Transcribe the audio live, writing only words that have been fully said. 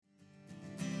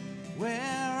Where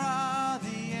are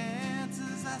the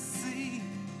answers I see?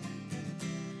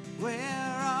 Where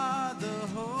are the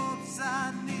hopes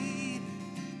I need?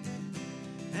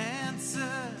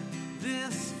 Answer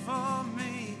this for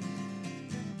me.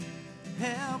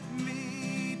 Help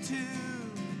me to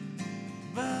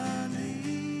believe.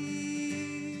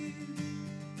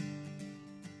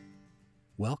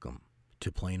 Welcome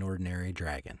to Plain Ordinary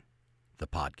Dragon, the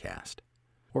podcast,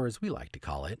 or as we like to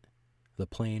call it, the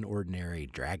Plain Ordinary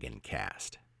Dragon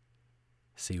Cast.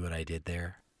 See what I did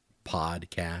there?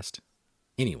 Podcast.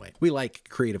 Anyway, we like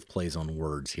creative plays on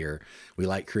words here. We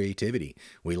like creativity.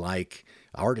 We like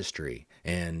artistry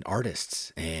and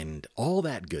artists and all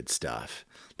that good stuff.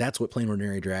 That's what Plain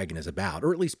Ordinary Dragon is about,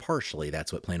 or at least partially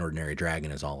that's what Plain Ordinary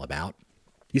Dragon is all about.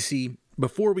 You see,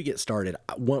 before we get started,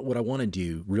 what I want to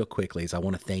do real quickly is I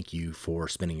want to thank you for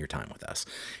spending your time with us.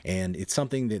 And it's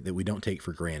something that we don't take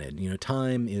for granted. You know,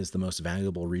 time is the most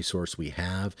valuable resource we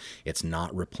have. It's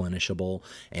not replenishable.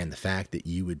 And the fact that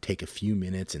you would take a few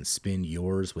minutes and spend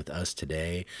yours with us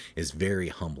today is very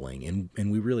humbling.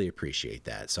 And we really appreciate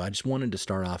that. So I just wanted to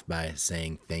start off by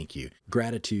saying thank you.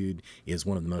 Gratitude is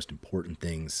one of the most important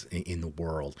things in the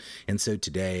world. And so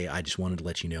today, I just wanted to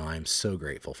let you know I am so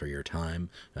grateful for your time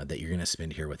that you're going to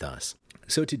spend here with us.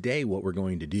 So today what we're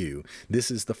going to do,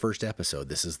 this is the first episode,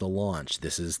 this is the launch,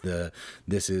 this is the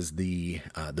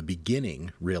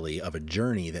beginning really of a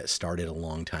journey that started a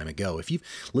long time ago. If you've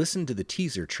listened to the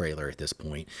teaser trailer at this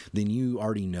point, then you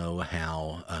already know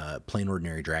how Plain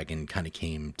Ordinary Dragon kind of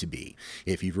came to be.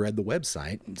 If you've read the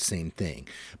website, same thing.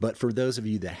 But for those of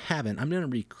you that haven't, I'm going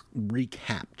to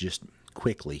recap just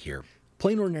quickly here.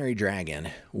 Plain Ordinary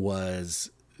Dragon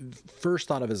was first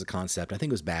thought of as a concept, I think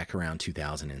it was back around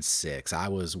 2006. I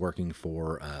was working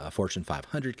for a Fortune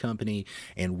 500 company,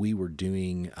 and we were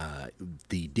doing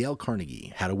the Dale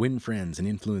Carnegie, How to Win Friends and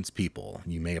Influence People.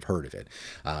 You may have heard of it.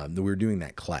 We were doing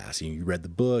that class. You read the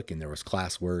book, and there was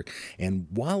classwork. And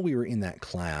while we were in that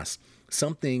class,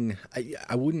 something,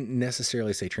 I wouldn't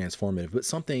necessarily say transformative,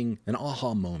 but an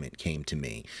aha moment came to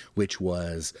me, which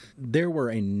was there were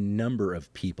a number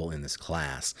of people in this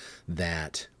class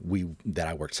that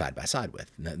I worked side by side with.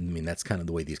 I mean, that's kind of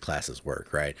the way these classes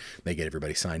work, right? They get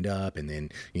everybody signed up, and then,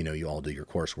 you all do your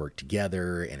coursework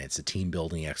together, and it's a team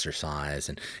building exercise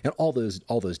and all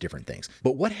those different things.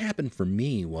 But what happened for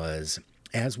me was,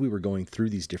 as we were going through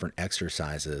these different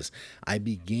exercises, I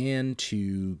began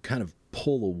to kind of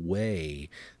pull away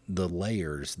the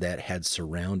layers that had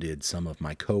surrounded some of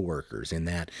my coworkers, in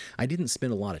that I didn't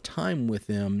spend a lot of time with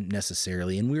them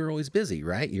necessarily, and we were always busy,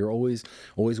 right? You're always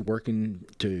working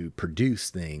to produce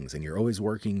things, and you're always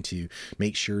working to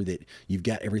make sure that you've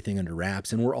got everything under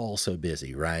wraps, and we're all so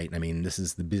busy, right? I mean, this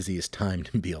is the busiest time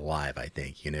to be alive, I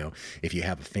think. If you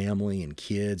have a family and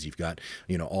kids, you've got,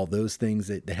 all those things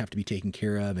that have to be taken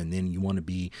care of, and then you want to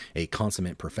be a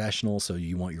consummate professional, so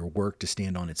you want your work to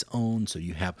stand on its own, so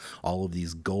you have all of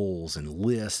these goals and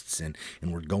lists, and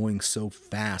we're going so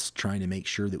fast trying to make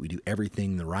sure that we do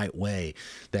everything the right way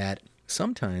that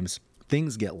sometimes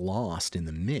things get lost in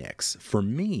the mix. For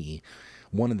me,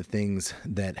 one of the things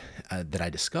that I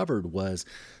discovered was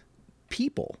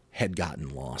people had gotten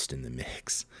lost in the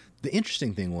mix. The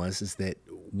interesting thing is that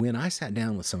when I sat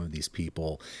down with some of these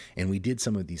people and we did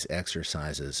some of these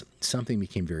exercises, something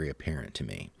became very apparent to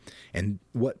me. And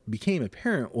what became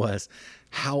apparent was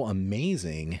how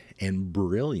amazing and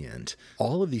brilliant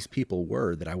all of these people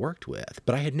were that I worked with.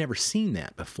 But I had never seen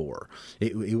that before.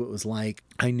 It was like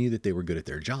I knew that they were good at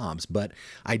their jobs, but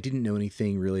I didn't know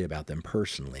anything really about them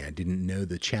personally. I didn't know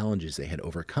the challenges they had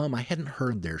overcome. I hadn't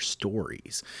heard their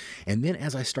stories. And then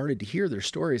as I started to hear their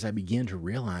stories, I began to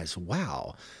realize,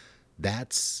 wow,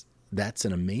 that's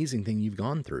an amazing thing you've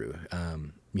gone through.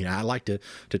 I like to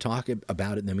talk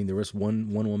about it. I mean, there was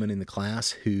one woman in the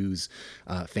class whose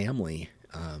family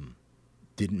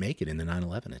didn't make it in the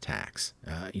 9/11 attacks.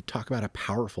 You talk about a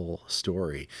powerful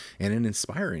story and an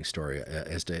inspiring story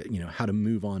as to, how to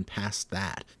move on past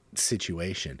that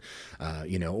situation,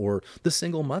 or the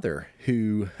single mother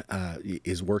who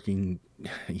is working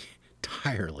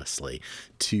tirelessly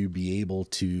to be able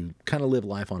to kind of live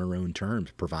life on her own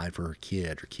terms, provide for her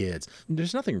kid or kids.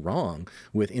 There's nothing wrong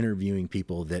with interviewing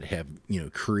people that have,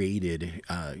 created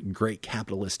great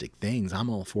capitalistic things.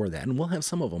 I'm all for that. And we'll have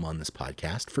some of them on this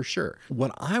podcast for sure.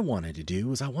 What I wanted to do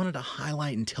was I wanted to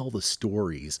highlight and tell the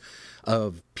stories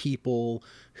of people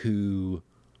who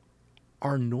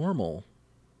are normal.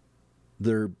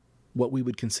 They're what we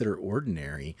would consider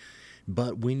ordinary.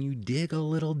 But when you dig a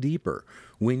little deeper,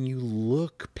 when you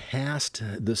look past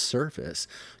the surface,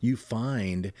 you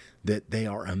find that they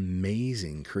are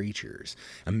amazing creatures,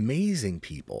 amazing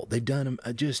people. They've done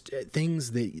just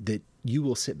things that you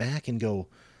will sit back and go,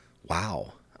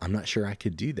 wow, I'm not sure I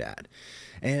could do that.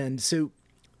 And so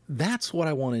that's what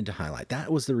I wanted to highlight.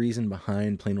 That was the reason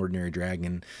behind Plain Ordinary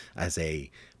Dragon as a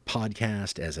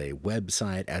podcast, as a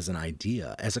website, as an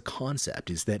idea, as a concept,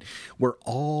 is that we're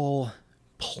all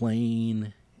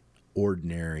plain,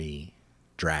 ordinary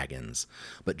dragons.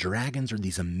 But dragons are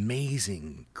these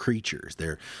amazing creatures.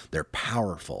 They're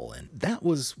powerful. And that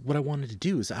was what I wanted to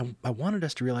do, is I wanted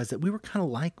us to realize that we're kind of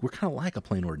like a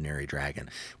plain ordinary dragon.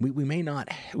 We may not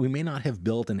have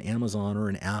built an Amazon or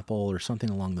an Apple or something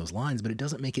along those lines, but it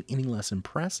doesn't make it any less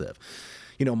impressive.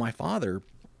 You know, my father,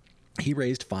 he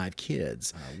raised 5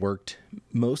 kids, worked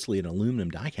mostly at an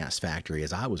aluminum die-cast factory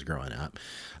as I was growing up.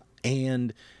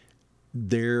 And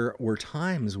there were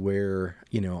times where,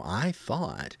 I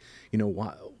thought,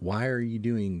 why are you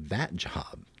doing that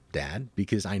job, Dad?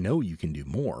 Because I know you can do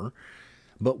more.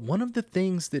 But one of the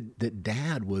things that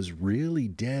Dad was really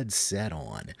dead set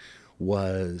on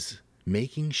was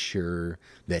making sure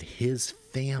that his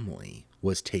family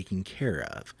was taken care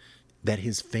of, that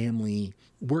his family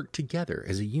worked together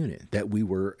as a unit, that we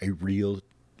were a real,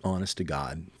 honest to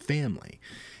God family.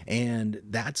 And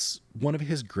that's one of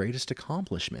his greatest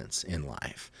accomplishments in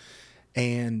life.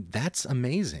 And that's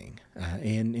amazing.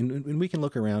 And we can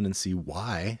look around and see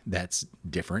why that's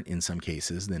different in some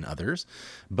cases than others.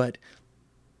 But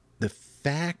the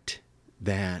fact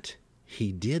that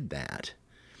he did that,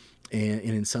 and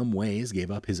in some ways gave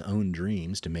up his own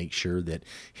dreams to make sure that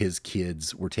his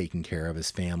kids were taken care of,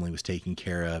 his family was taken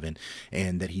care of,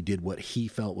 and that he did what he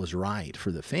felt was right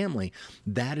for the family,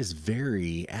 that is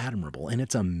very admirable, and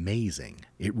it's amazing.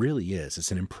 It really is.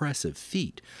 It's an impressive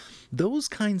feat. Those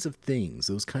kinds of things,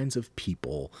 those kinds of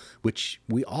people, which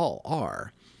we all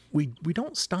are, we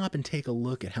don't stop and take a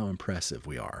look at how impressive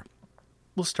we are.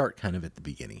 We'll start kind of at the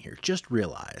beginning here. Just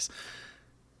realize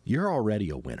you're already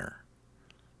a winner.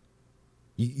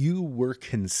 You were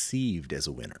conceived as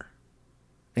a winner,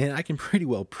 and I can pretty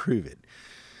well prove it.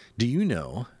 Do you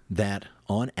know that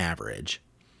on average,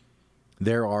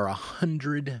 there are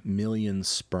 100 million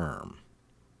sperm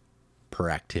per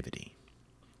activity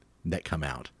that come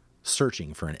out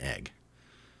searching for an egg?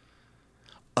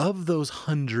 Of those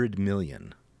 100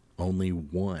 million, only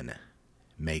one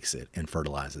makes it and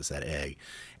fertilizes that egg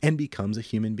and becomes a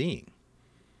human being.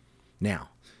 Now,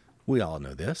 we all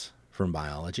know this from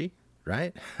biology,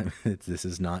 right? This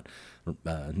is not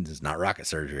rocket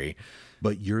surgery,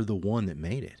 but you're the one that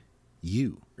made it.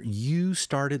 You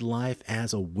started life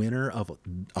as a winner of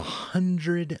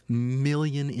 100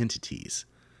 million entities.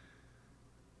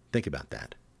 Think about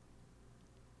that.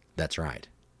 That's right.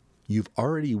 You've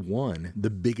already won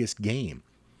the biggest game.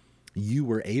 You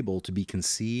were able to be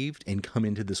conceived and come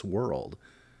into this world.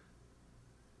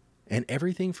 And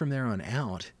everything from there on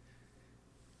out,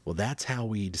 well, that's how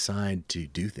we decide to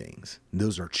do things.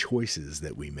 Those are choices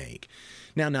that we make.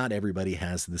 Now, not everybody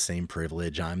has the same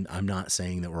privilege. I'm not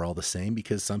saying that we're all the same,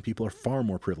 because some people are far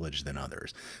more privileged than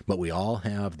others. But we all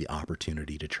have the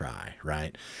opportunity to try,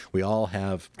 right? We all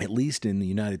have, at least in the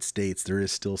United States, there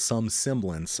is still some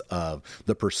semblance of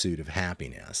the pursuit of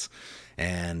happiness.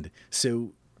 And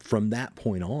so from that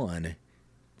point on,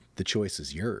 the choice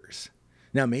is yours.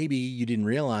 Now, maybe you didn't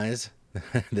realize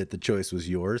that the choice was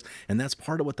yours. And that's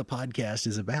part of what the podcast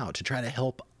is about, to try to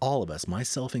help all of us,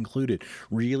 myself included,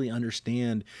 really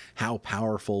understand how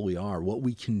powerful we are, what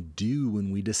we can do when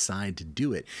we decide to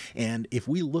do it. And if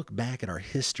we look back at our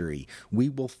history, we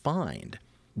will find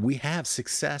we have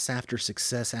success after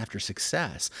success after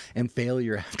success, and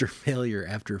failure after failure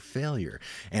after failure,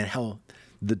 and how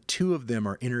the two of them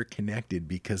are interconnected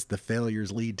because the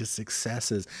failures lead to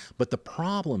successes. But the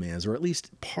problem is, or at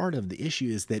least part of the issue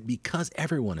is, that because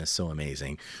everyone is so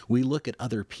amazing, we look at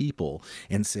other people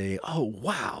and say, oh,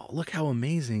 wow, look how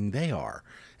amazing they are,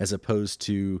 as opposed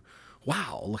to,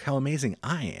 wow, look how amazing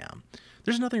I am.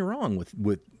 There's nothing wrong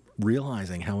with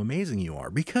realizing how amazing you are,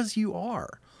 because you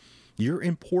are. You're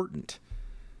important.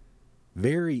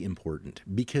 Very important,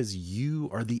 because you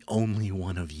are the only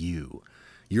one of you.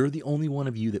 You're the only one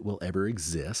of you that will ever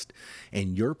exist,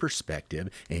 and your perspective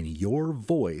and your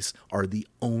voice are the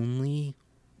only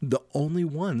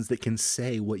ones that can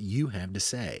say what you have to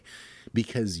say,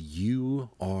 because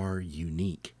you are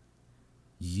unique.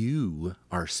 You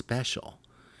are special,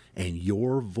 and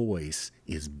your voice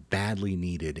is badly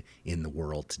needed in the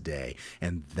world today.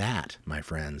 And that, my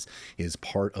friends, is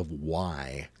part of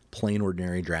why Plain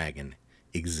Ordinary Dragon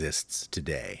exists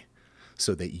today.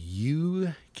 so that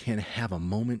you can have a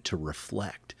moment to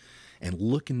reflect and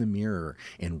look in the mirror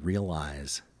and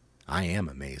realize, I am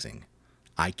amazing.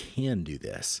 I can do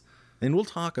this. And we'll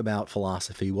talk about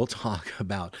philosophy. We'll talk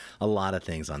about a lot of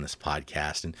things on this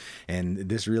podcast. And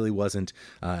this really wasn't,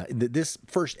 this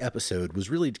first episode was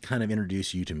really to kind of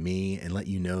introduce you to me and let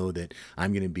you know that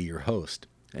I'm going to be your host.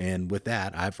 And with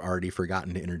that, I've already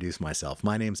forgotten to introduce myself.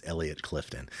 My name's Elliot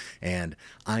Clifton, and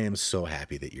I am so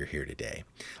happy that you're here today.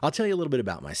 I'll tell you a little bit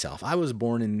about myself. I was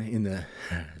born in the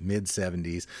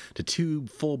mid-'70s to two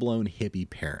full-blown hippie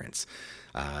parents,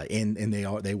 and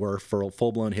they were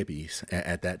full-blown hippies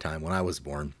at that time when I was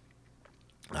born.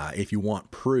 If you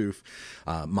want proof,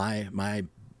 my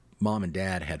mom and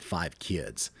dad had 5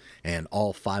 kids, and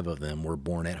all 5 of them were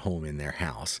born at home in their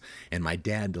house. And my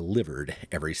dad delivered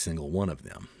every single one of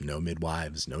them. No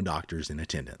midwives, no doctors in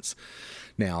attendance.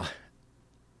 Now,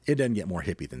 it doesn't get more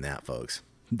hippie than that, folks.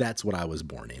 That's what I was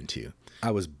born into.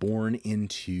 I was born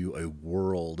into a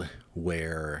world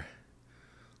where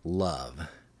love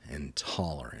and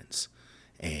tolerance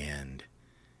and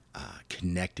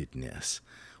connectedness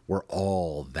were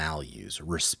all values.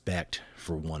 Respect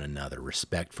for one another,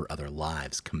 respect for other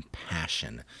lives,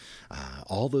 compassion.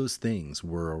 All those things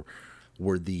were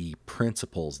the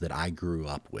principles that I grew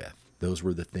up with. Those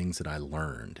were the things that I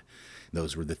learned.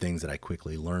 Those were the things that I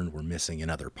quickly learned were missing in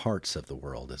other parts of the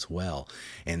world as well.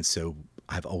 And so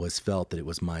I've always felt that it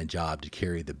was my job to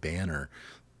carry the banner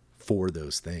for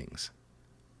those things,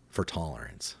 for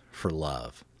tolerance, for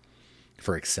love,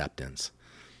 for acceptance.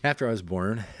 After I was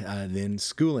born, then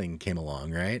schooling came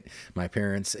along, right? My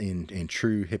parents, in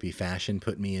true hippie fashion,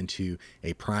 put me into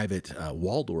a private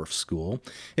Waldorf school.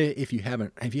 If you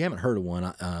haven't heard of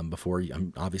one before,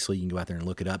 obviously you can go out there and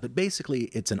look it up. But basically,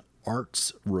 it's an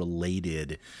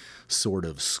arts-related sort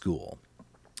of school.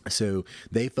 So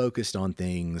they focused on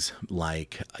things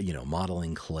like,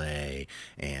 modeling clay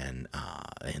and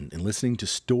listening to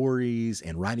stories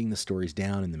and writing the stories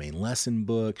down in the main lesson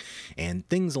book and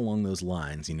things along those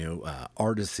lines,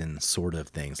 artisan sort of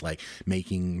things like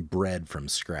making bread from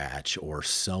scratch or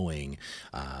sewing.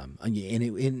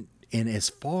 And as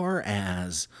far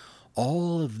as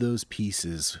all of those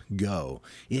pieces go,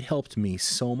 it helped me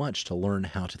so much to learn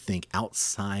how to think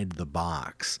outside the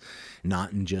box,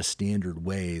 not in just standard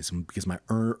ways, because my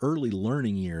early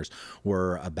learning years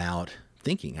were about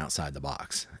thinking outside the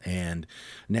box. And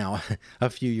now, a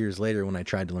few years later, when I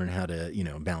tried to learn how to,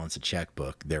 balance a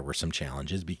checkbook, there were some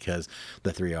challenges because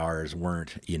the 3 R's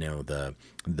weren't, the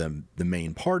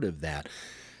main part of that.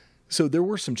 So there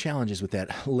were some challenges with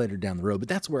that later down the road, but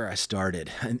that's where I started.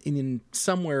 And in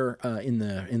somewhere in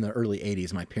the early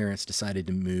 80s, my parents decided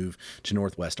to move to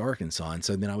Northwest Arkansas, and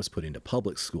so then I was put into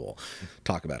public school.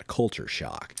 Talk about a culture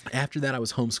shock. After that, I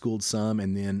was homeschooled some,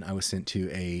 and then I was sent to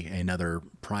another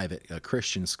private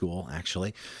Christian school,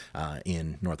 actually,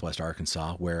 in Northwest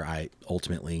Arkansas, where I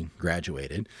ultimately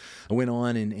graduated. I went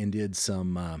on and did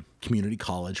some community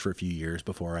college for a few years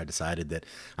before I decided that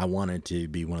I wanted to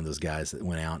be one of those guys that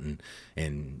went out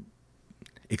and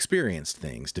experienced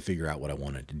things to figure out what I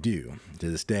wanted to do.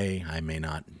 To this day, I may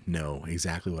not know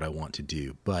exactly what I want to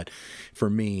do, but for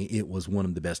me, it was one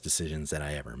of the best decisions that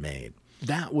I ever made.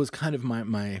 That was kind of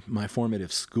my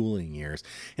formative schooling years.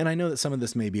 And I know that some of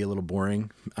this may be a little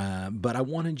boring, but I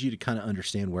wanted you to kind of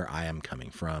understand where I am coming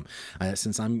from.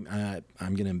 Since I'm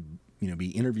going to be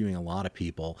interviewing a lot of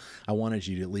people, I wanted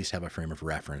you to at least have a frame of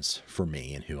reference for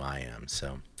me and who I am.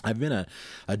 So I've been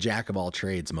a jack of all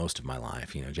trades most of my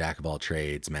life, jack of all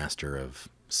trades, master of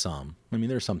some. I mean,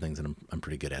 there's some things that I'm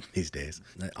pretty good at these days.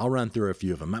 I'll run through a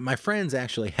few of them. My friends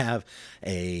actually have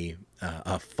a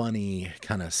funny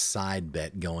kind of side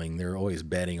bet going. They're always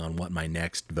betting on what my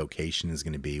next vocation is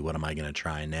going to be. What am I going to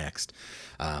try next?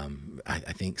 I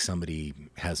think somebody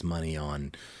has money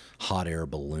on hot air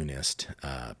balloonist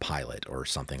pilot or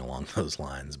something along those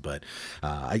lines. But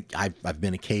I've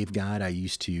been a cave guide. I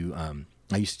used to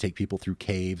take people through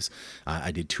caves.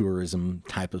 I did tourism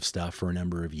type of stuff for a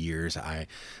number of years. I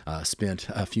spent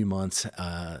a few months,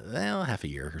 half a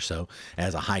year or so,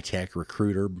 as a high-tech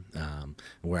recruiter,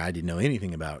 where I didn't know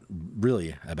anything about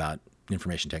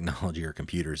information technology or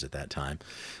computers at that time.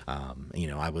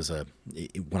 When I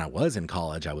was in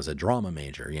college, I was a drama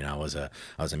major. I was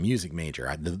a music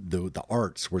major. The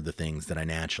arts were the things that I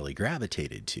naturally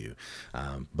gravitated to.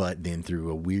 But then through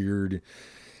a weird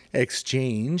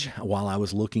exchange, while I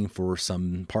was looking for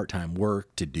some part-time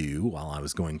work to do while I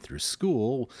was going through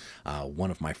school,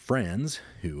 one of my friends,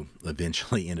 who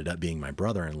eventually ended up being my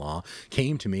brother-in-law,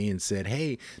 came to me and said,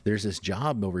 "Hey, there's this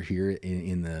job over here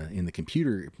in the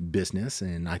computer business,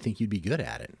 and I think you'd be good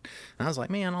at it." And I was like,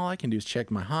 "Man, all I can do is check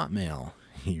my Hotmail."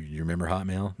 You remember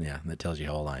Hotmail? Yeah, that tells you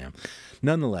how old I am.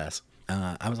 Nonetheless,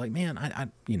 I was like, "Man,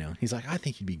 he's like, I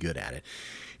think you'd be good at it."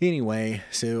 Anyway,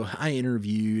 so I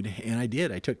interviewed, and I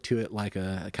did. I took to it like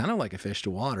kind of like a fish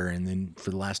to water. And then for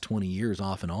the last 20 years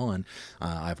off and on,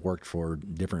 I've worked for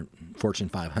different Fortune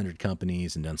 500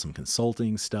 companies and done some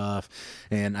consulting stuff.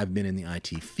 And I've been in the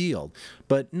IT field,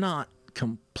 but not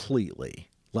completely,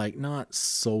 like not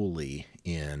solely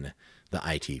in the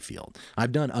IT field.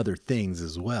 I've done other things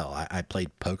as well. I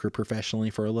played poker professionally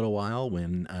for a little while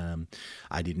when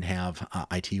I didn't have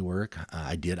IT work.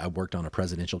 I worked on a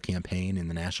presidential campaign in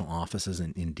the national offices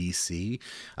in D.C.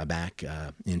 Back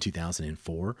in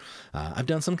 2004. I've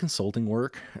done some consulting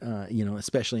work,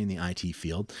 especially in the IT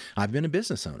field. I've been a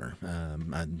business owner.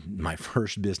 My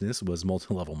first business was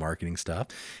multi-level marketing stuff,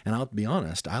 and I'll be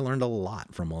honest, I learned a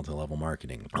lot from multi-level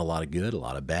marketing. A lot of good, a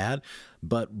lot of bad.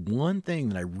 But one thing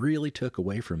that I really took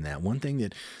away from that, one thing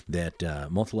that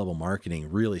multi-level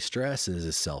marketing really stresses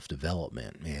is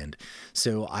self-development. And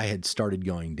so I had started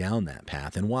going down that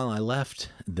path. And while I left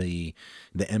the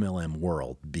MLM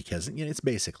world, because it's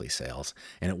basically sales,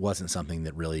 and it wasn't something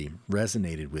that really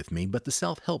resonated with me, but the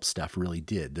self-help stuff really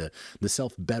did. The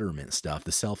self-betterment stuff,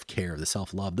 the self-care, the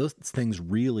self-love, those things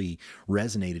really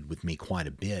resonated with me quite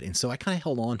a bit. And so I kind of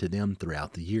held on to them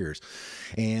throughout the years.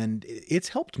 And it's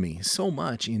helped me so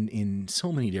much in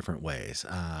so many different ways.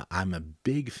 I'm a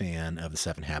big fan of the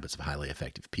 7 Habits of Highly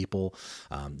Effective People.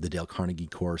 The Dale Carnegie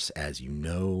course, as you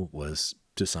know, was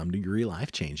to some degree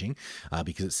life-changing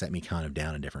because it set me kind of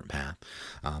down a different path.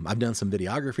 I've done some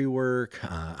videography work.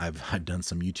 I've done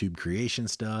some YouTube creation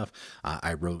stuff.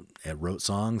 I wrote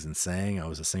songs and sang. I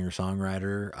was a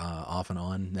singer-songwriter off and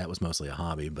on. That was mostly a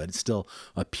hobby, but it's still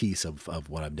a piece of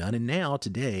what I've done. And now,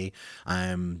 today,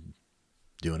 I'm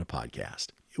doing a podcast.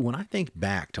 When I think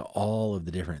back to all of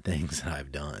the different things that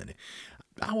I've done,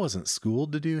 I wasn't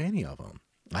schooled to do any of them.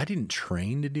 I didn't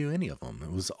train to do any of them.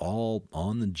 It was all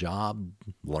on the job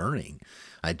learning.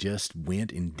 I just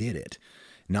went and did it.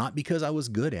 Not because I was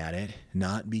good at it,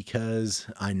 not because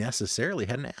I necessarily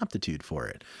had an aptitude for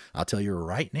it. I'll tell you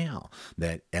right now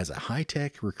that as a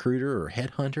high-tech recruiter or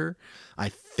headhunter, I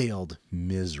failed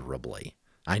miserably.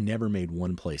 I never made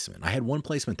one placement. I had one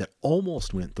placement that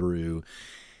almost went through,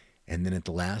 and then at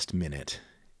the last minute,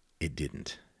 it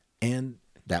didn't. And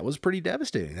that was pretty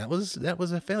devastating. That was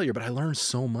a failure, but I learned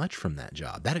so much from that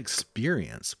job, that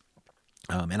experience.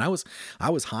 And I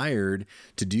was hired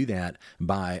to do that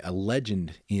by a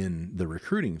legend in the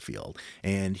recruiting field,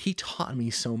 and he taught me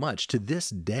so much. To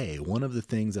this day, one of the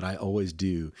things that I always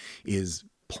do is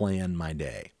plan my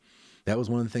day. That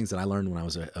was one of the things that I learned when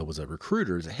I was a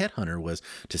recruiter, as a headhunter, was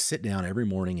to sit down every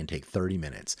morning and take 30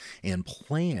 minutes and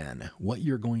plan what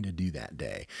you're going to do that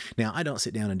day. Now, I don't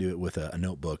sit down and do it with a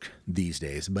notebook these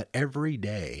days, but every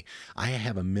day I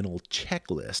have a mental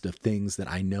checklist of things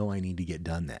that I know I need to get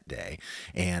done that day.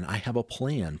 And I have a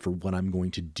plan for what I'm going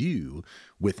to do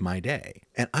with my day.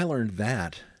 And I learned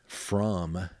that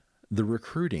from the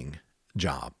recruiting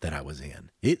job that I was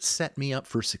in. It set me up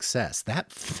for success.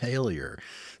 That failure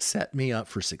set me up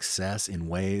for success in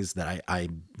ways that I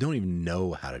don't even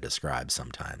know how to describe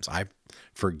sometimes. I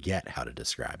forget how to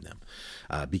describe them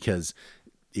because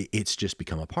it's just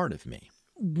become a part of me.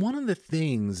 One of the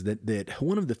things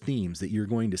one of the themes that you're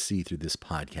going to see through this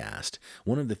podcast,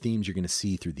 one of the themes you're going to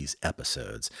see through these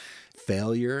episodes,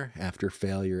 failure after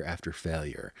failure after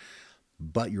failure.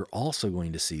 But you're also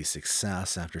going to see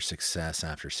success after success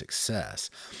after success.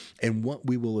 And what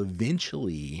we will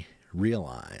eventually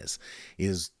realize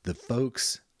is the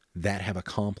folks that have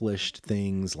accomplished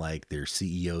things like they're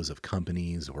CEOs of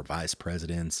companies or vice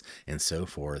presidents and so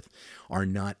forth are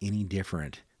not any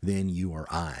different than you or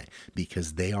I,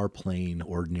 because they are playing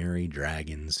ordinary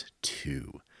dragons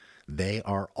too. They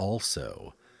are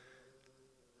also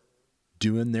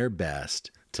doing their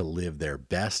best to live their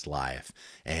best life,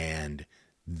 and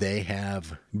they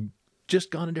have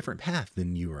just gone a different path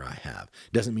than you or I have.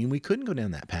 Doesn't mean we couldn't go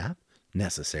down that path.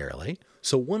 necessarily.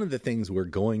 So one of the things we're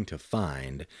going to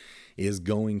find is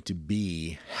going to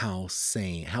be how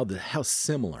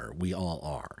similar we all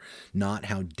are, not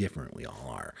how different we all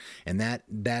are. And that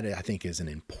I think is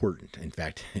in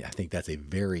fact, I think that's a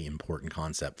very important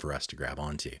concept for us to grab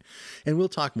onto. And we'll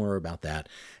talk more about that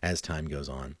as time goes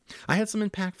on. I had some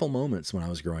impactful moments when I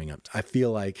was growing up. I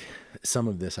feel like some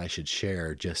of this I should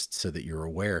share just so that you're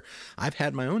aware. I've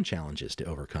had my own challenges to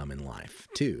overcome in life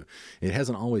too. It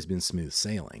hasn't always been smooth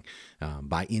sailing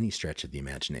by any stretch of the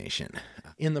imagination.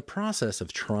 In the process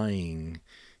of trying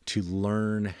to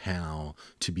learn how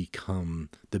to become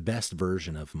the best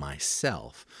version of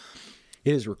myself,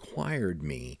 it has required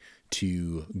me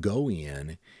to go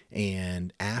in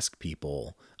and ask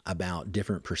people about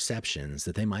different perceptions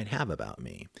that they might have about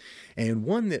me. And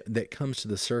one that comes to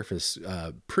the surface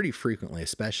pretty frequently,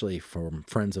 especially from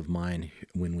friends of mine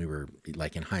when we were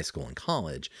like in high school and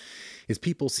college, is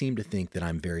people seem to think that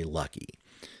I'm very lucky.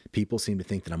 People seem to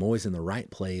think that I'm always in the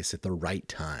right place at the right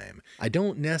time. I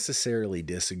don't necessarily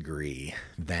disagree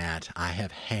that I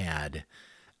have had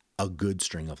a good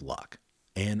string of luck.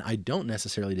 And I don't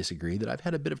necessarily disagree that I've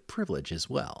had a bit of privilege as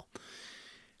well.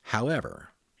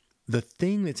 However, the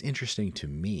thing that's interesting to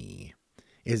me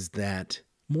is that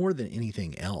more than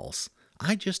anything else,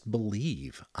 I just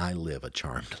believe I live a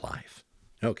charmed life.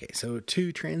 Okay, so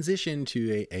to transition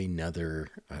to another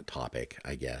topic,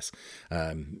 I guess,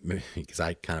 because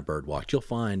I kind of bird walked, you'll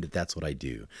find that that's what I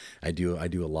do. I do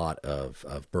a lot of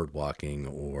bird walking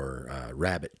or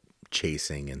rabbit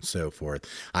chasing and so forth.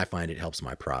 I find it helps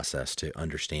my process to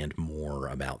understand more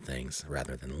about things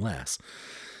rather than less.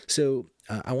 So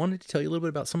I wanted to tell you a little bit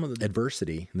about some of the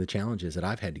adversity and the challenges that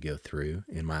I've had to go through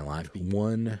in my life.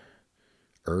 One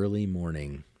early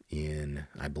morning in,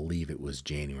 I believe it was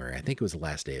January. I think it was the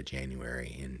last day of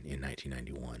January in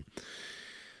 1991.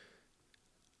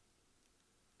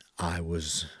 I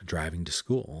was driving to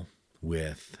school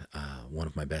with one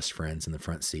of my best friends in the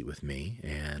front seat with me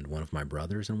and one of my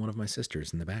brothers and one of my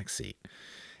sisters in the back seat.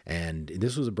 And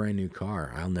this was a brand new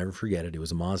car. I'll never forget it. It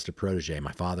was a Mazda Protege.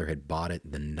 My father had bought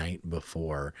it the night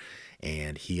before,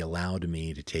 and he allowed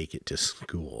me to take it to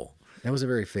school. That was a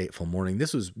very fateful morning.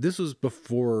 This was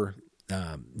before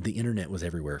the internet was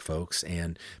everywhere, folks.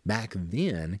 And back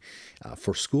then,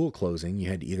 for school closing, you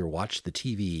had to either watch the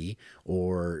TV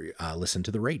or listen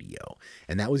to the radio.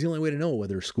 And that was the only way to know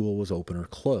whether school was open or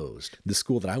closed. The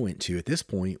school that I went to at this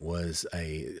point was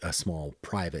a small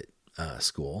private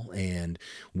school, and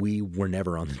we were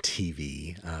never on the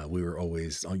TV. We were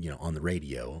always on the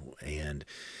radio. And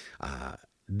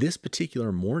this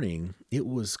particular morning, it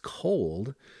was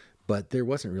cold, but there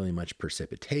wasn't really much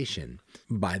precipitation.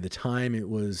 By the time it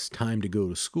was time to go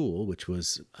to school, which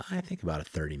was, I think, about a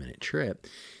 30-minute trip,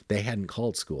 they hadn't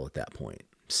called school at that point.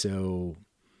 So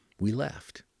we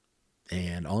left.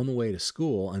 And on the way to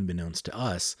school, unbeknownst to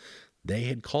us, they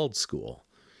had called school.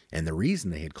 And the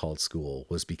reason they had called school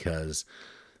was because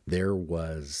there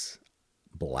was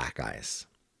black ice.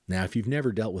 Now, if you've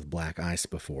never dealt with black ice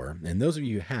before, and those of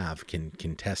you who have can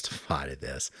testify to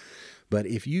this, but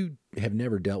if you have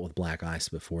never dealt with black ice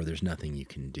before, there's nothing you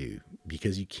can do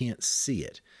because you can't see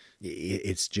it.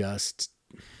 It's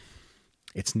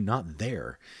not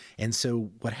there. And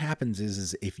so what happens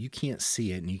is if you can't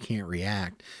see it and you can't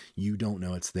react, you don't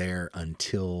know it's there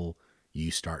until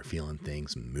you start feeling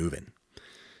things moving,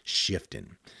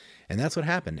 shifting. And that's what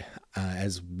happened.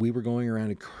 As we were going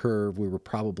around a curve, we were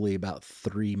probably about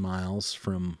 3 miles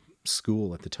from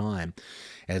school at the time.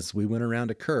 As we went around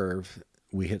a curve,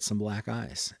 we hit some black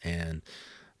ice and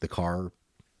the car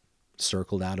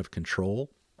circled out of control.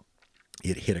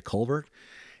 It hit a culvert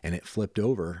and it flipped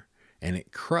over and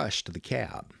it crushed the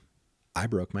cab. I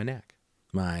broke my neck.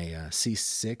 My my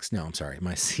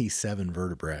C7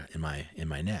 vertebra in my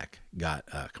neck got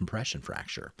a compression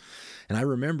fracture. And I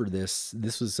remember this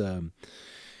was, I'm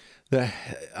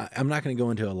not going to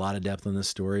go into a lot of depth on this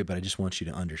story, but I just want you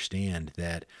to understand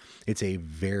that it's a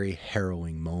very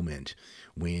harrowing moment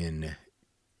when,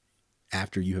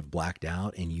 after you have blacked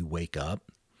out and you wake up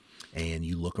and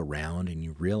you look around and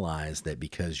you realize that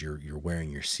because you're wearing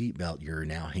your seatbelt, you're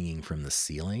now hanging from the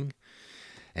ceiling.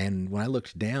 And when I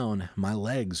looked down, my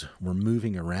legs were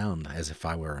moving around as if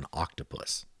I were an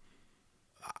octopus.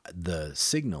 The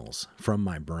signals from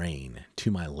my brain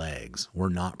to my legs were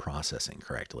not processing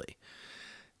correctly.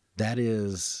 That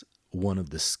is one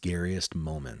of the scariest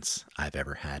moments I've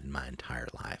ever had in my entire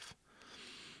life.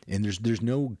 And there's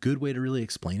no good way to really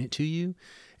explain it to you,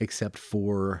 except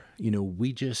for,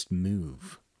 we just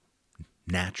move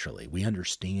naturally. We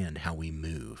understand how we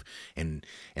move, and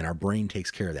our brain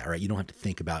takes care of that, right? You don't have to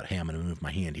think about, hey, I'm going to move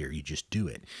my hand here. You just do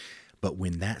it. But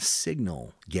when that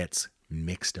signal gets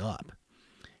mixed up.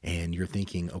 And you're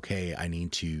thinking, okay, I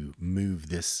need to move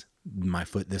my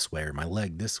foot this way or my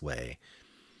leg this way.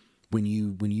 When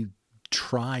you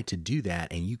try to do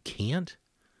that and you can't,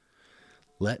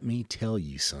 let me tell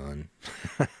you, son,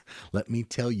 let me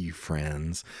tell you,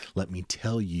 friends, let me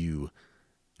tell you,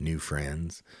 new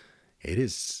friends, it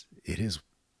is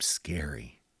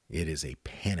scary. It is a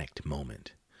panicked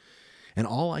moment. And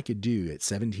all I could do at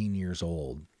 17 years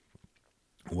old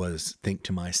was think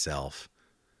to myself,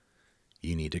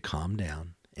 you need to calm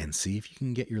down and see if you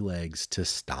can get your legs to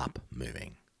stop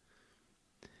moving.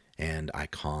 And I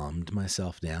calmed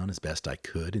myself down as best I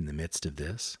could in the midst of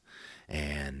this.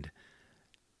 And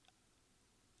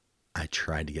I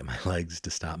tried to get my legs to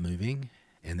stop moving,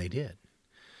 and they did.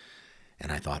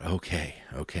 And I thought,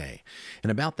 okay.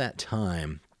 And about that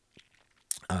time,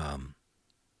 I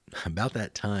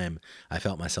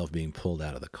felt myself being pulled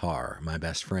out of the car. My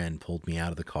best friend pulled me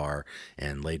out of the car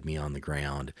and laid me on the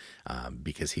ground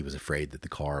because he was afraid that the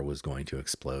car was going to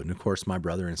explode. And of course, my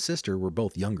brother and sister were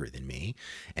both younger than me,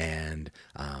 and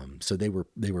so they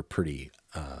were pretty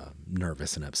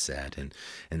nervous and upset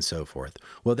and so forth.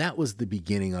 Well, that was the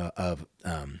beginning of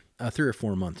a 3 or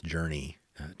 4 month journey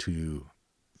to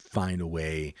find a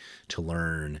way to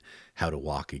learn how to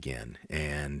walk again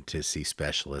and to see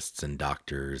specialists and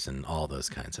doctors and all those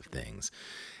kinds of things.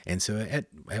 And so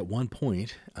at one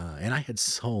point, and I had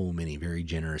so many very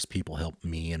generous people help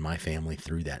me and my family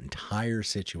through that entire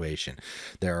situation.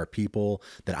 There are people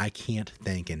that I can't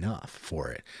thank enough for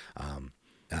it.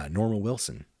 Norma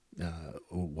Wilson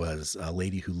was a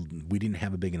lady who, we didn't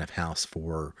have a big enough house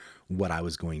for what I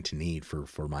was going to need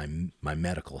for my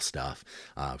medical stuff.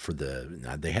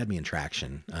 They had me in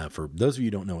traction. For those of you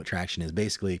who don't know what traction is,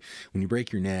 basically when you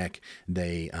break your neck,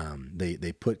 they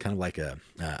put kind of like a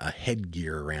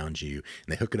headgear around you,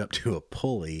 and they hook it up to a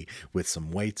pulley with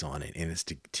some weights on it, and it's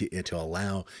to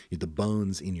allow the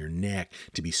bones in your neck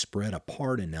to be spread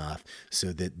apart enough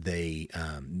so that they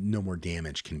no more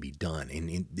damage can be done,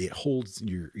 and it holds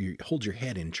your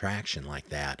head in traction like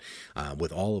that,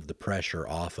 with all of the pressure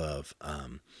off of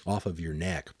your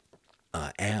neck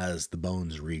as the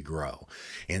bones regrow.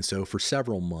 And so for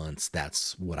several months,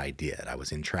 that's what I did. I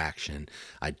was in traction.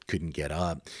 I couldn't get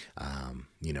up. I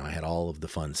had all of the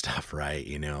fun stuff, right?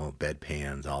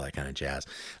 Bedpans, all that kind of jazz.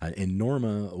 And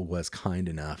Norma was kind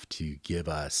enough to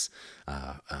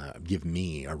give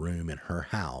me a room in her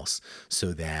house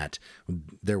so that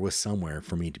there was somewhere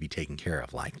for me to be taken care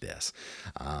of like this.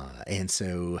 And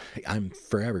so I'm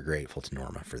forever grateful to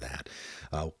Norma for that.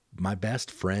 My best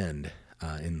friend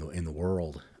in the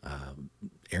world,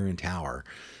 Aaron Tower,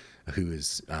 who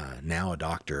is now a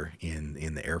doctor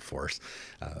in the Air Force.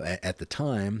 At the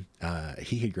time,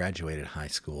 he had graduated high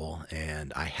school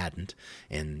and I hadn't.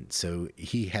 And so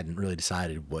he hadn't really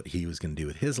decided what he was going to do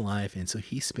with his life. And so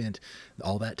he spent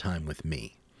all that time with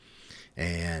me.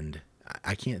 And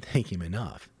I can't thank him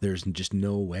enough. There's just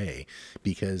no way,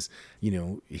 because,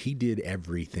 he did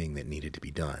everything that needed to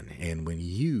be done. And when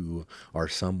you are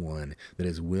someone that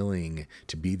is willing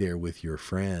to be there with your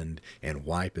friend and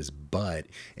wipe his butt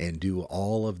and do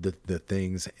all of the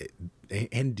things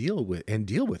and deal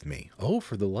with me,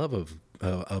 for the love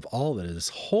of all that is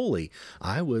holy,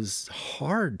 I was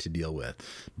hard to deal with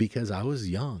because I was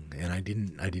young and I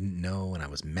didn't know, and I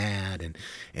was mad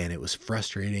and it was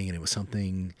frustrating, and it was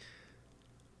something.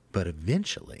 But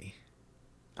eventually,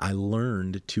 I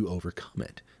learned to overcome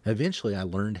it. Eventually, I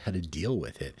learned how to deal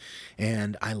with it.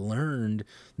 And I learned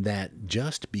that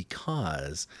just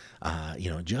because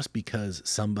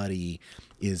somebody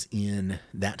is in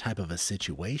that type of a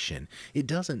situation, it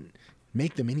doesn't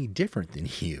make them any different than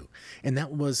you. And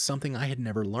that was something I had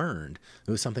never learned.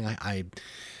 It was something that I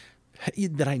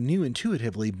knew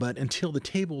intuitively, but until the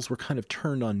tables were kind of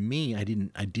turned on me, I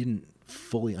didn't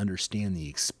fully understand the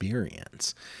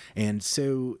experience. And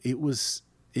so it was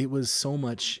so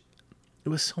much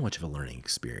of a learning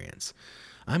experience.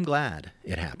 I'm glad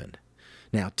it happened.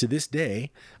 Now, to this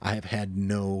day, I have had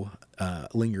no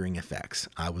lingering effects.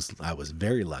 I was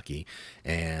very lucky,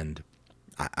 and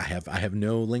I have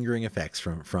no lingering effects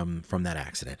from that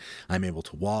accident. I'm able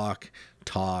to walk,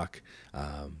 talk,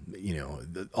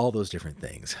 all those different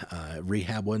things.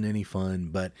 Rehab wasn't any fun,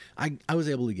 but I was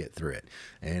able to get through it.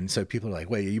 And so people are like,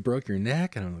 wait, you broke your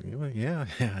neck? And I'm like, well, yeah,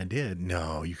 I did.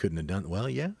 No, you couldn't have done it. Well,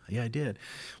 yeah, I did.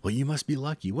 Well, you must be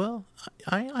lucky. Well,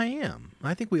 I am.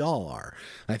 I think we all are.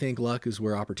 I think luck is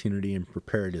where opportunity and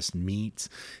preparedness meets.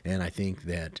 And I think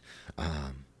that,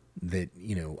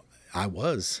 I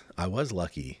was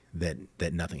lucky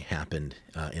that nothing happened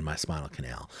in my spinal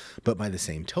canal, but by the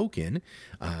same token,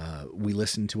 we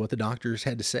listened to what the doctors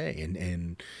had to say,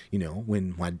 and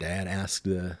when my dad asked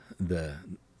the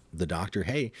doctor,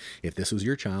 hey, if this was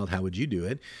your child, how would you do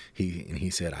it? He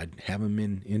said, I'd have him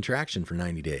in traction for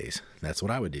 90 days. That's what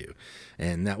I would do.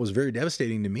 And that was very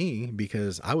devastating to me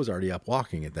because I was already up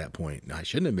walking at that point. I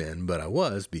shouldn't have been, but I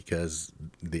was, because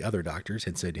the other doctors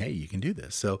had said, hey, you can do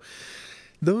this. So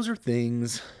those are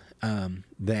things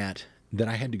that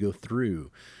I had to go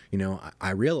through. I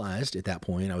realized at that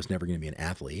point I was never going to be an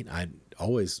athlete. I'd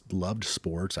always loved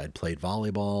sports. I'd played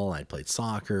volleyball. I'd played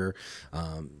soccer.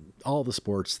 All the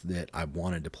sports that I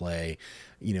wanted to play,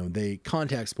 the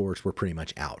contact sports were pretty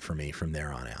much out for me from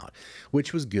there on out,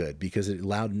 which was good because it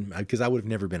allowed, because I would have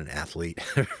never been an athlete.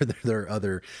 There are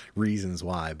other reasons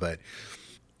why, but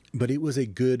it was a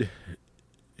good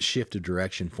shift of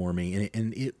direction for me.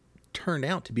 And it turned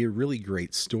out to be a really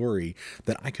great story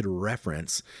that I could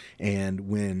reference. And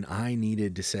when I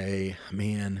needed to say,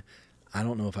 man, I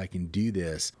don't know if I can do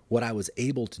this, what I was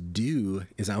able to do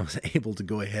is I was able to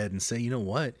go ahead and say, you know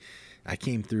what? I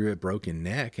came through a broken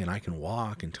neck and I can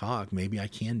walk and talk. Maybe I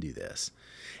can do this.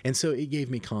 And so it gave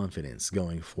me confidence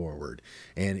going forward,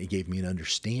 and it gave me an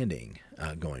understanding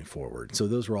going forward. So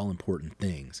those were all important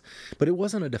things. But it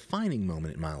wasn't a defining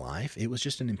moment in my life. It was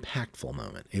just an impactful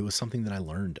moment. It was something that I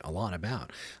learned a lot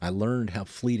about. I learned how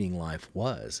fleeting life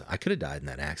was. I could have died in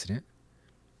that accident,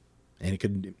 and it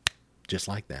could, just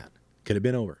like that, could have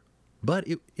been over. But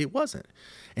it wasn't.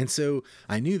 And so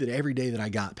I knew that every day that I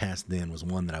got past then was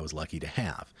one that I was lucky to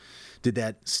have. Did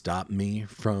that stop me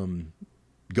from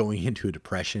going into a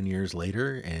depression years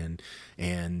later and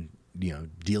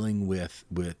dealing with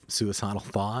suicidal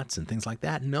thoughts and things like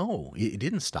that? No, it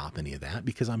didn't stop any of that,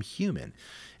 because I'm human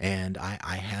and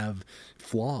I have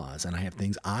flaws and I have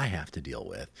things I have to deal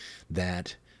with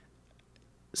that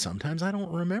sometimes I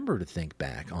don't remember to think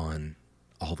back on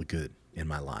all the good in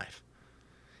my life.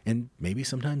 And maybe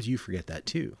sometimes you forget that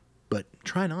too, but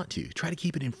try not to. Try to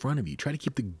keep it in front of you. Try to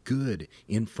keep the good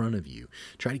in front of you.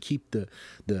 Try to keep the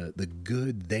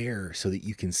good there so that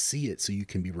you can see it, so you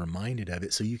can be reminded of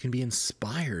it, so you can be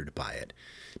inspired by it.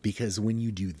 Because when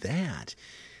you do that,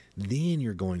 then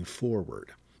you're going forward.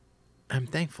 I'm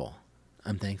thankful.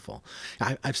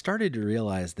 I've started to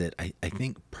realize that I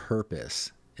think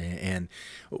purpose, and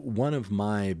one of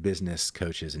my business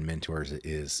coaches and mentors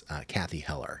is Kathy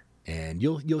Heller. And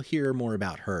you'll hear more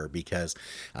about her because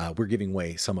we're giving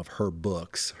away some of her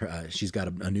books. She's got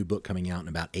a new book coming out in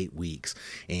about 8 weeks,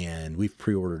 and we've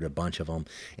pre-ordered a bunch of them.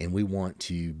 And we want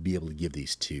to be able to give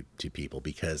these to people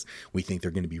because we think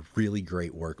they're going to be really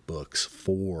great workbooks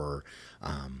for.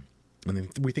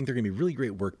 We think they're going to be really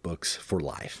great workbooks for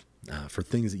life. For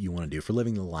things that you want to do, for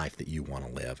living the life that you want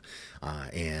to live.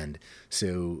 And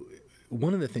so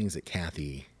one of the things that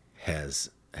Kathy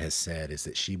has said is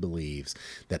that she believes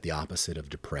that the opposite of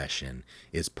depression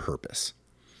is purpose.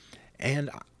 And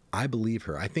I believe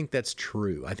her. I think that's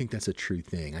true. I think that's a true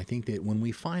thing. I think that when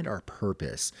we find our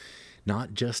purpose,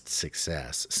 not just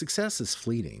success is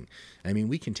fleeting. I mean,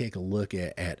 we can take a look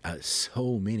at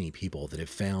so many people that have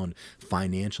found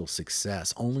financial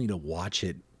success only to watch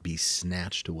it be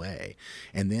snatched away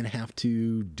and then have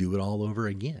to do it all over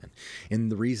again.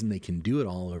 And the reason they can do it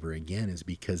all over again is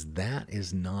because that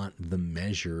is not the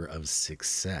measure of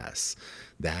success.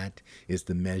 That is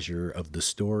the measure of the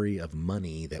story of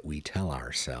money that we tell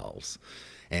ourselves.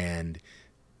 And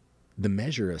the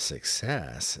measure of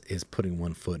success is putting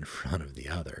one foot in front of the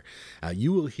other.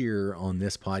 You will hear on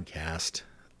this podcast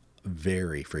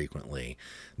very frequently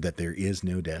that there is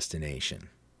no destination,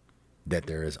 that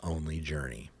there is only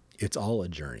journey. It's all a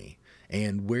journey.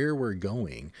 And where we're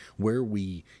going, where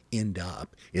we end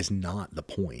up, is not the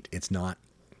point. It's not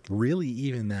really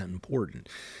even that important.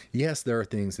 Yes, there are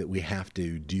things that we have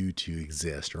to do to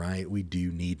exist, right? We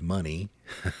do need money.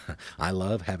 I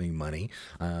love having money,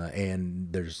 and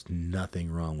there's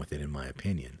nothing wrong with it in my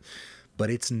opinion.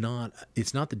 But it's not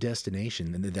the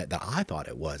destination that I thought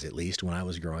it was, at least when I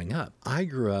was growing up. I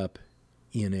grew up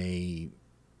in a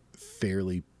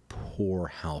fairly poor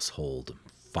household,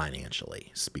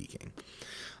 financially speaking.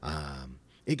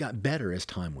 It got better as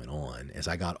time went on. As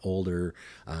I got older,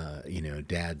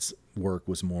 Dad's work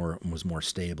was more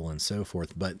stable and so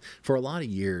forth. But for a lot of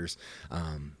years,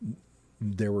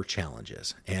 there were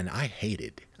challenges, and I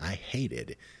hated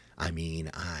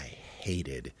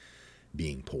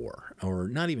being poor, or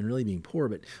not even really being poor,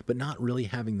 but not really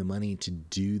having the money to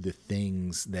do the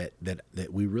things that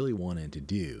we really wanted to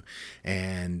do.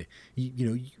 And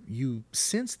you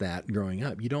sense that growing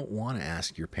up. You don't want to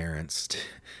ask your parents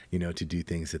to do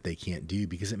things that they can't do,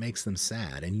 because it makes them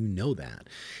sad, and you know that.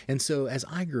 And so as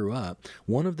I grew up,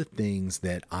 one of the things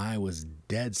that I was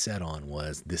dead set on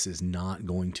was, this is not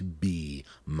going to be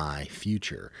my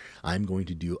future. I'm going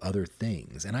to do other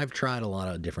things. And I've tried a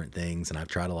lot of different things, and I've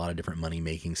tried a lot of different money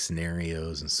making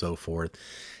scenarios and so forth.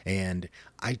 And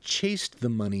I chased the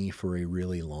money for a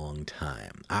really long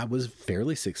time. I was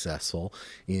fairly successful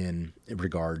in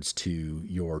regards to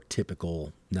your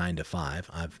typical 9 to 5.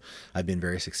 I've been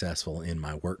very successful in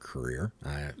my work career.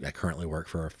 I currently work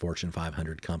for a Fortune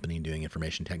 500 company doing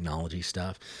information technology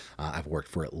stuff. I've worked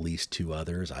for at least 2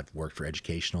 others. I've worked for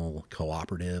educational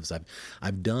cooperatives.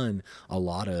 I've done a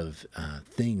lot of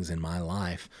things in my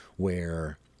life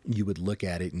where you would look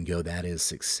at it and go, that is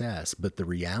success. But the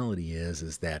reality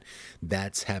is that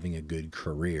that's having a good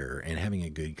career, and having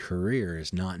a good career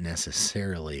is not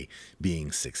necessarily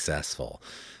being successful.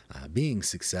 Being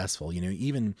successful,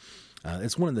 even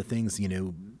it's one of the things,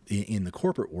 in the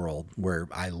corporate world where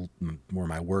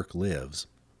my work lives.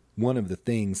 One of the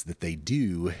things that they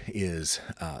do is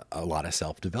a lot of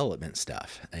self-development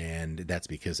stuff, and that's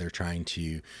because they're trying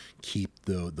to keep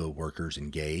the workers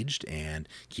engaged and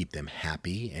keep them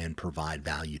happy and provide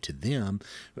value to them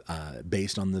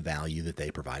based on the value that they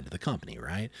provide to the company,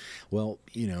 right? Well,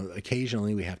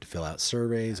 occasionally we have to fill out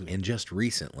surveys, and just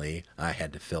recently I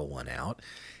had to fill one out,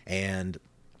 and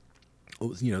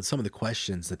some of the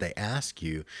questions that they ask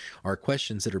you are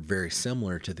questions that are very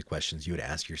similar to the questions you would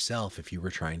ask yourself if you were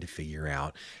trying to figure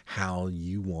out how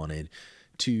you wanted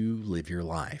to live your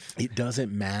life. It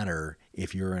doesn't matter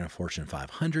if you're in a Fortune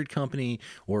 500 company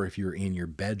or if you're in your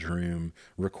bedroom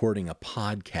recording a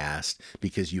podcast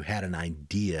because you had an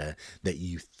idea that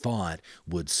you thought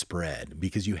would spread,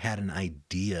 because you had an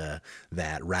idea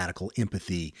that radical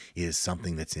empathy is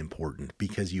something that's important,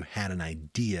 because you had an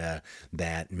idea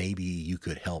that maybe you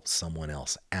could help someone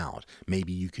else out.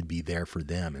 Maybe you could be there for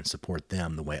them and support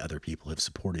them the way other people have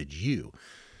supported you.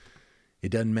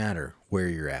 It doesn't matter where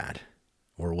you're at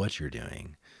or what you're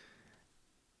doing.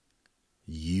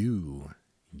 You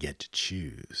get to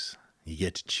choose. You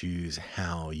get to choose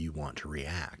how you want to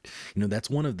react. That's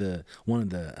one of the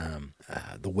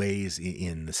ways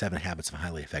in the 7 Habits of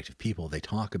Highly Effective People. They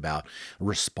talk about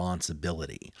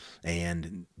responsibility,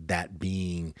 and that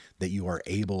being that you are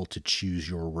able to choose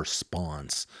your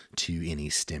response to any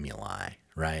stimuli.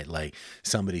 Right? Like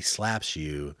somebody slaps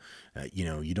you,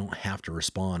 you don't have to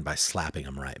respond by slapping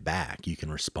them right back. You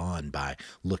can respond by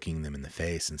looking them in the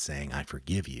face and saying, I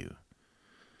forgive you.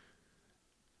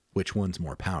 Which one's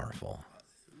more powerful?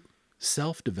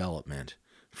 Self-development,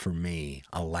 for me,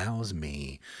 allows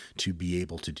me to be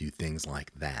able to do things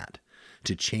like that,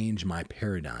 to change my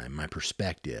paradigm, my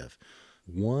perspective.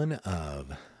 One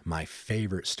of my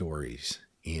favorite stories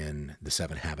in the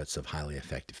 7 Habits of Highly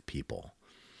Effective People,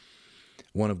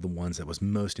 one of the ones that was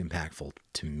most impactful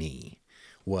to me,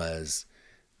 was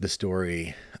the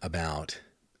story about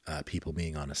people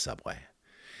being on a subway.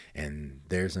 And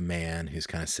there's a man who's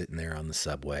kind of sitting there on the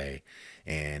subway,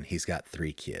 and he's got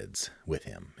 3 kids with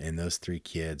him. And those 3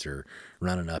 kids are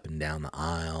running up and down the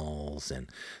aisles, and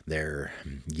they're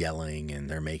yelling and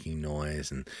they're making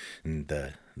noise. And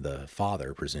the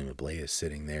father, presumably, is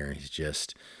sitting there. He's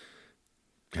just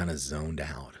kind of zoned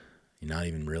out. You're not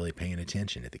even really paying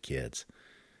attention to the kids.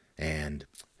 And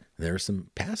there are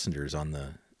some passengers on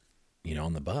the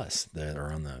bus that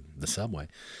are on the subway.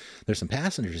 There's some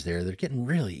passengers there that are getting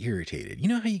really irritated. You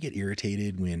know how you get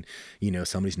irritated when,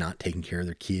 somebody's not taking care of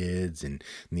their kids, and,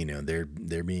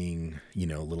 they're being,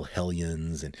 little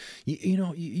hellions, and you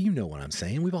know what I'm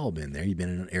saying. We've all been there. You've been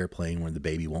in an airplane where the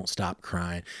baby won't stop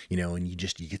crying, and you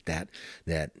get that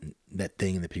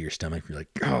thing in the pit of your stomach. You're like,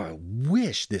 oh, I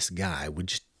wish this guy would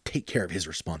just take care of his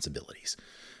responsibilities.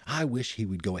 I wish he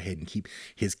would go ahead and keep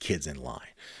his kids in line.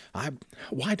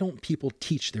 Why don't people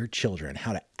teach their children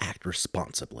how to act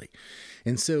responsibly?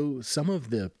 And so some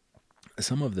of the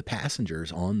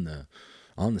passengers on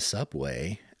the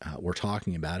subway were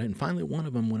talking about it. And finally, one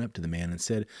of them went up to the man and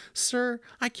said, "Sir,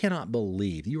 I cannot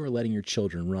believe you are letting your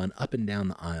children run up and down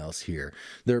the aisles here.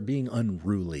 They're being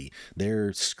unruly.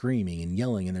 They're screaming and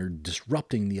yelling, and they're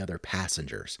disrupting the other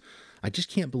passengers. I just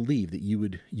can't believe that you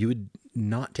would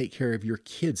not take care of your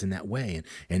kids in that way,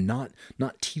 and not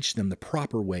teach them the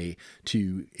proper way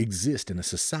to exist in a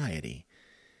society."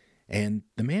 And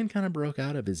the man kind of broke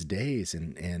out of his daze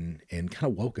and kind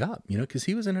of woke up, because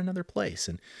he was in another place.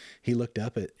 And he looked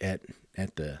up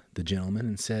at the gentleman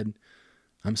and said,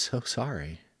 "I'm so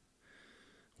sorry.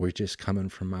 We're just coming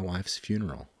from my wife's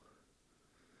funeral.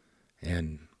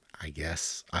 And I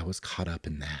guess I was caught up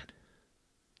in that.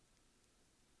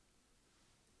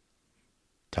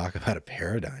 Talk about a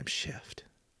paradigm shift.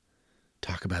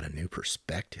 Talk about a new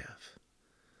perspective.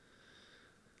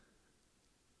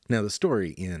 Now, the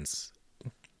story ends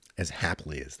as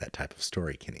happily as that type of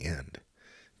story can end,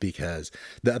 because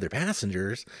the other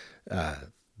passengers,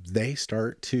 they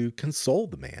start to console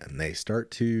the man. They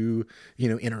start to,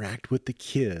 interact with the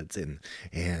kids, and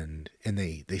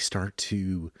they start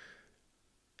to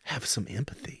have some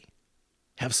empathy,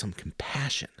 have some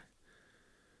compassion,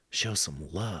 show some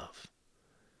love.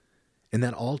 And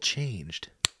that all changed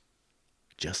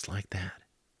just like that,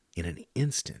 in an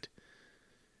instant,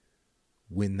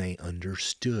 when they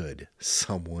understood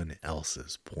someone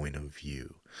else's point of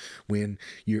view. When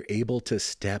you're able to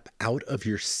step out of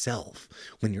yourself,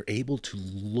 when you're able to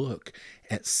look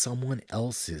at someone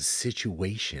else's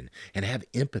situation and have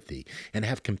empathy and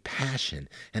have compassion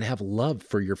and have love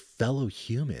for your fellow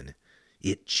human,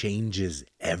 it changes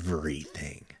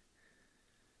everything.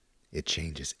 It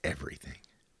changes everything.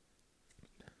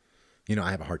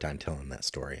 I have a hard time telling that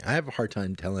story. I have a hard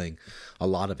time telling a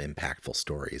lot of impactful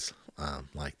stories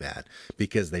like that,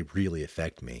 because they really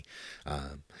affect me.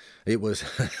 It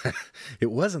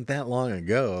wasn't that long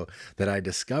ago that I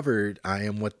discovered I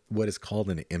am what is called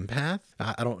an empath.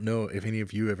 I don't know if any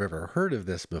of you have ever heard of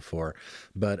this before,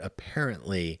 but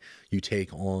apparently you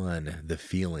take on the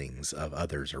feelings of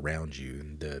others around you,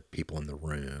 and the people in the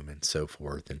room and so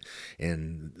forth.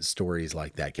 And stories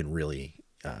like that can really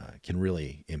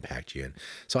impact you. And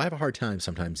so I have a hard time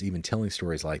sometimes even telling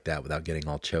stories like that without getting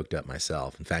all choked up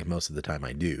myself. In fact, most of the time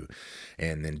I do,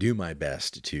 and then do my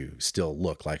best to still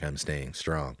look like I'm staying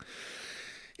strong.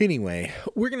 Anyway,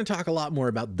 we're going to talk a lot more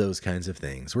about those kinds of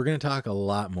things. We're going to talk a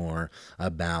lot more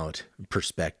about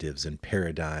perspectives and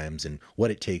paradigms and what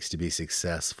it takes to be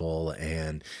successful,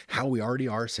 and how we already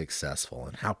are successful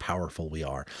and how powerful we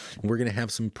are. We're going to have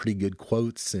some pretty good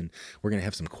quotes, and we're going to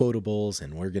have some quotables,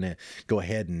 and we're going to go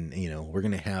ahead and, we're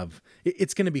going to have,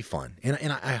 it's going to be fun. And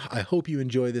I hope you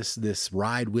enjoy this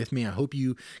ride with me. I hope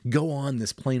you go on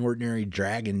this Plain Ordinary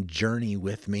Dragon journey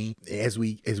with me. As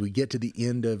we get to the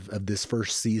end of this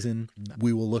first season,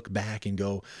 we will look back and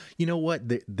go, you know what?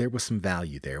 There was some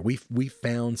value there. We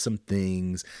found some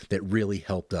things that really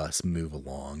helped us move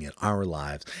along in our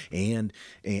lives, and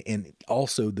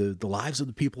also the lives of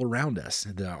the people around us,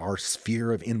 our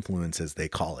sphere of influence, as they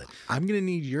call it. I'm going to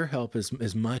need your help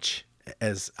as much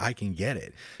as I can get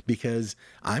it, because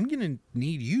I'm going to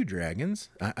need you, dragons.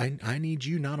 I need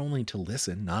you not only to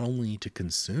listen, not only to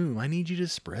consume. I need you to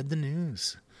spread the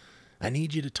news. I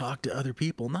need you to talk to other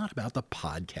people, not about the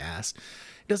podcast.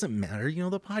 It doesn't matter.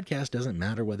 The podcast doesn't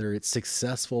matter whether it's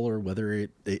successful or whether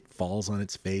it falls on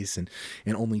its face and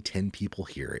only 10 people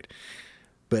hear it.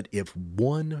 But if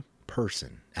one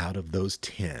person out of those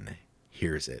 10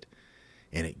 hears it,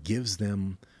 and it gives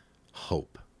them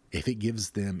hope, if it gives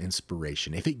them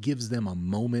inspiration, if it gives them a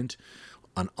moment,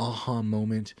 an aha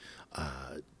moment,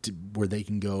 where they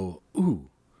can go,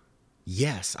 ooh,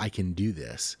 yes, I can do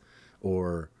this.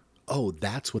 Or, oh,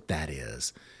 that's what that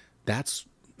is.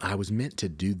 I was meant to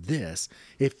do this.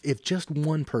 If just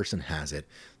one person has it,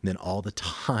 then all the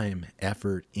time,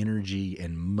 effort, energy,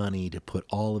 and money to put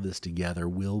all of this together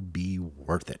will be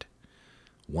worth it.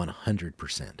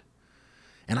 100%.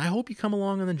 And I hope you come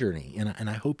along on the journey, and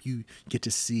I hope you get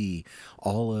to see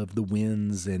all of the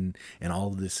wins and all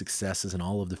of the successes and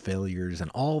all of the failures and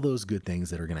all those good things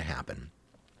that are going to happen.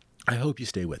 I hope you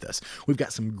stay with us. We've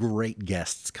got some great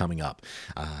guests coming up.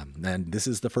 And this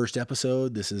is the first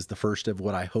episode. This is the first of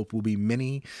what I hope will be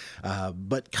many.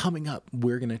 But coming up,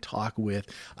 we're going to talk with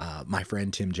my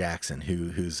friend Tim Jackson,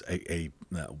 who's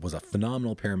was a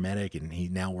phenomenal paramedic, and he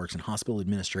now works in hospital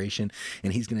administration.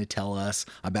 And he's going to tell us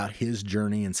about his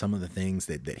journey and some of the things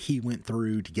that he went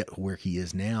through to get where he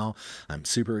is now. I'm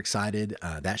super excited.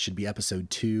 That should be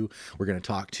episode 2. We're going to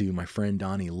talk to my friend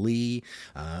Donnie Lee,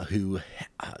 who...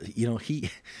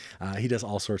 he does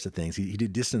all sorts of things. He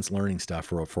did distance learning stuff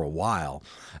for a while.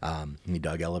 He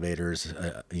dug elevators,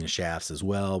 shafts as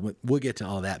well. We'll get to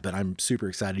all that, but I'm super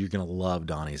excited. You're going to love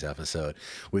Donnie's episode.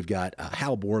 We've got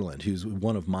Hal Borland, who's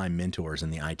one of my mentors in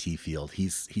the IT field.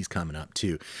 He's coming up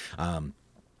too. And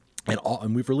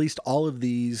we've released all of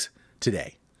these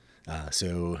today.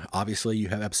 So obviously you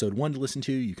have episode 1 to listen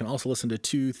to. You can also listen to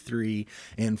 2, 3,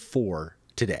 and 4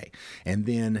 today. And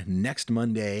then next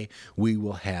Monday, we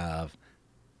will have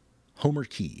Homer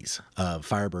Keys of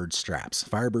Firebird Straps,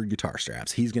 Firebird Guitar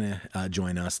Straps. He's going to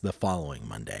join us the following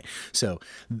Monday. So,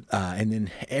 and then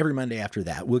every Monday after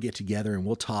that, we'll get together and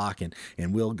we'll talk and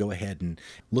we'll go ahead and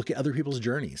look at other people's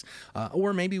journeys.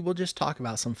 Or maybe we'll just talk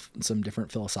about some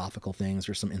different philosophical things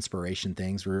or some inspiration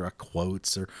things or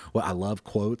quotes well, I love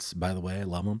quotes, by the way. I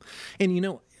love them. And, you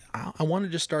know, I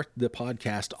wanted to start the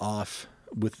podcast off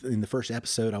with, in the first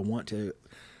episode, I want to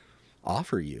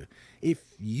offer you, if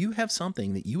you have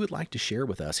something that you would like to share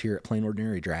with us here at Plain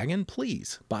Ordinary Dragon,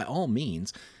 please, by all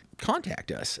means,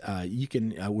 contact us. You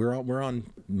can, we're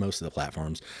on most of the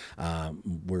platforms.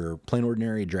 We're Plain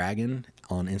Ordinary Dragon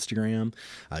on Instagram.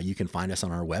 You can find us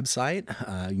on our website.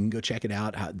 You can go check it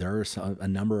out. There's a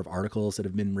number of articles that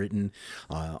have been written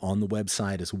on the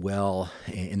website as well.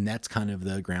 And that's kind of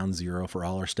the ground zero for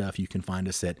all our stuff. You can find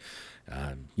us at,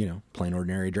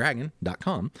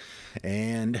 plainordinarydragon.com.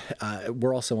 And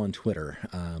we're also on Twitter.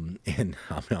 And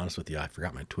I'll be honest with you, I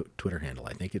forgot my Twitter handle.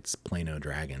 I think it's Plano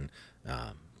Dragon.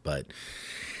 But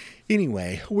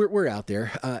anyway, we're out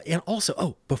there. And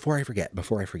also, before I forget,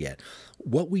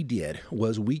 what we did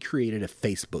was we created a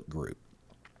Facebook group.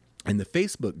 And the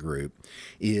Facebook group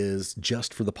is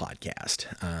just for the podcast.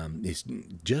 It's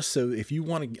just so if you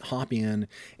want to hop in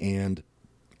and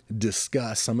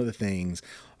discuss some of the things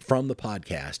from the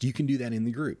podcast, you can do that in the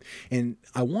group. And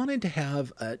I wanted to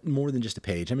have more than just a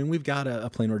page. I mean, we've got a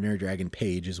Plain Ordinary Dragon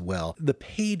page as well. The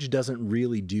page doesn't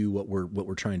really do what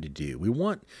we're trying to do. We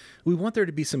want there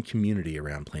to be some community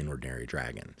around Plain Ordinary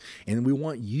Dragon, and we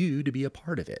want you to be a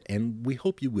part of it. And we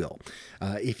hope you will.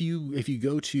 If you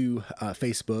go to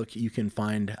Facebook, you can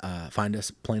find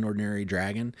us Plain Ordinary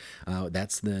Dragon.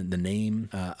 That's the name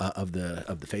of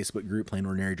the Facebook group, Plain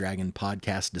Ordinary Dragon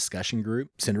Podcast Discussion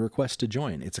Group. Send a request to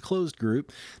join. It's a closed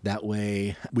group. That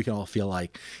way we can all feel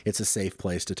like it's a safe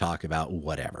place to talk about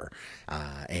whatever.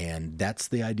 And that's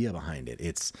the idea behind it.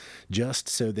 It's just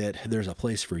so that there's a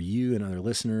place for you and other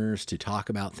listeners to talk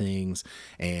about things,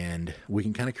 and we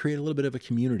can kind of create a little bit of a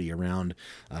community around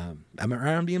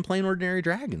being Plain Ordinary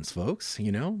Dragons, folks,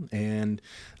 and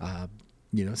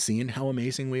seeing how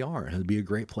amazing we are. It'd be a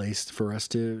great place for us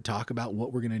to talk about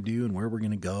what we're going to do and where we're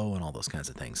going to go and all those kinds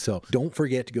of things. So don't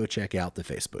forget to go check out the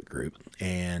Facebook group.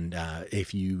 And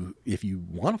if you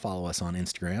want to follow us on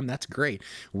Instagram, that's great.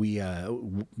 We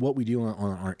what we do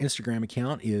on our Instagram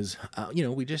account is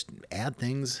we just add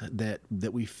things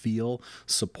that we feel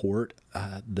support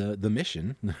the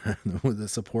mission, that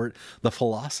support the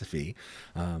philosophy,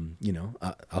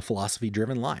 a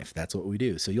philosophy-driven life. That's what we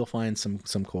do. So you'll find some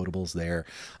quotables there.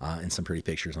 And some pretty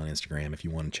pictures on Instagram if you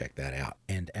want to check that out.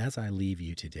 And as I leave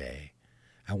you today,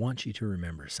 I want you to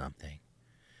remember something.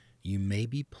 You may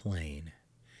be plain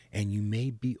and you may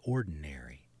be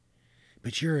ordinary,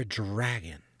 but you're a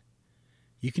dragon.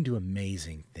 You can do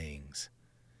amazing things.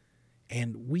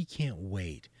 And we can't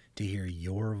wait to hear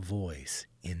your voice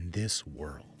in this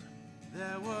world.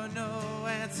 There were no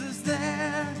answers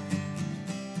there.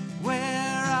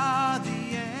 Where are the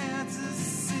answers?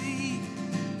 See,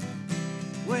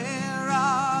 where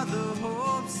are